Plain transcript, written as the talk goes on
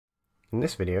In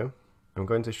this video, I'm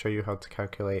going to show you how to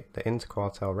calculate the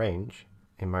interquartile range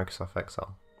in Microsoft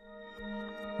Excel.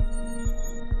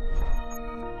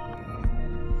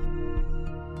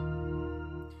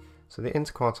 So the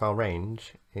interquartile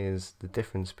range is the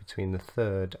difference between the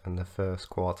third and the first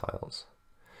quartiles.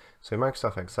 So in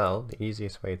Microsoft Excel, the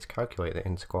easiest way to calculate the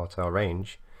interquartile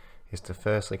range is to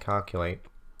firstly calculate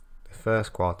the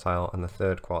first quartile and the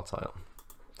third quartile.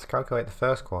 To calculate the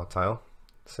first quartile,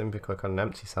 simply click on an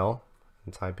empty cell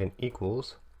and type in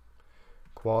equals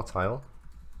quartile,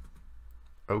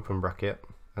 open bracket,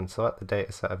 and select the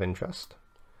data set of interest.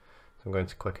 So I'm going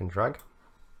to click and drag.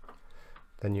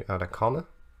 Then you add a comma,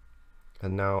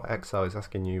 and now Excel is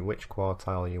asking you which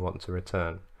quartile you want to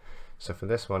return. So for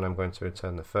this one I'm going to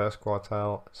return the first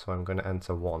quartile, so I'm going to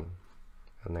enter 1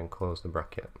 and then close the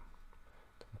bracket.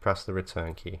 Press the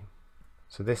return key.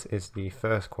 So this is the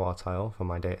first quartile for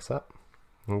my dataset.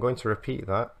 I'm going to repeat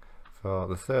that for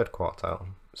the third quartile.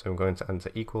 So I'm going to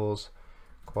enter equals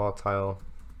quartile,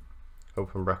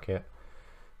 open bracket,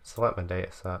 select my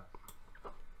dataset,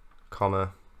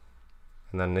 comma,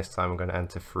 and then this time I'm going to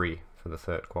enter 3 for the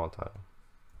third quartile.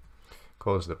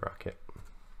 Close the bracket.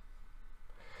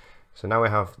 So now we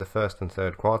have the first and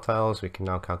third quartiles, we can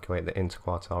now calculate the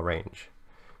interquartile range.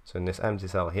 So in this empty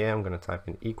cell here, I'm going to type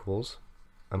in equals.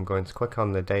 I'm going to click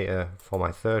on the data for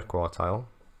my third quartile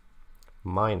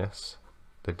minus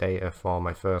the data for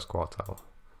my first quartile,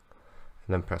 and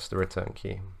then press the return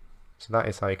key. So that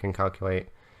is how you can calculate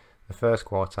the first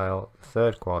quartile, the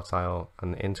third quartile,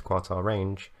 and the interquartile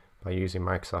range by using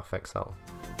Microsoft Excel.